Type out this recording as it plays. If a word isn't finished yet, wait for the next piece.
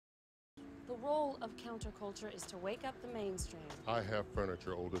role of counterculture is to wake up the mainstream. I have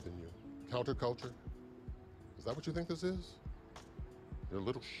furniture older than you. Counterculture? Is that what you think this is? Your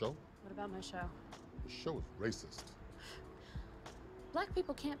little show? What about my show? The show is racist. Black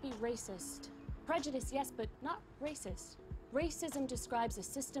people can't be racist. Prejudice, yes, but not racist. Racism describes a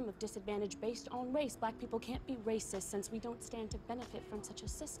system of disadvantage based on race. Black people can't be racist since we don't stand to benefit from such a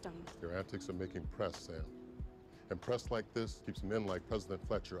system. Your antics are making press, Sam. And press like this keeps men like President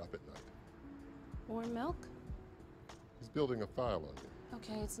Fletcher up at night. More milk? He's building a file on you.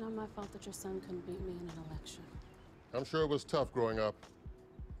 Okay, it's not my fault that your son couldn't beat me in an election. I'm sure it was tough growing up,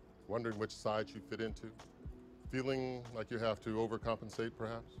 wondering which side you fit into, feeling like you have to overcompensate,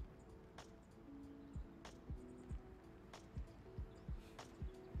 perhaps.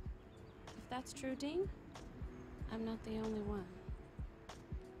 If that's true, Dean, I'm not the only one.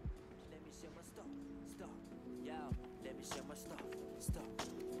 Let me share my stuff, stuff. Yeah, let me share my stuff, stuff.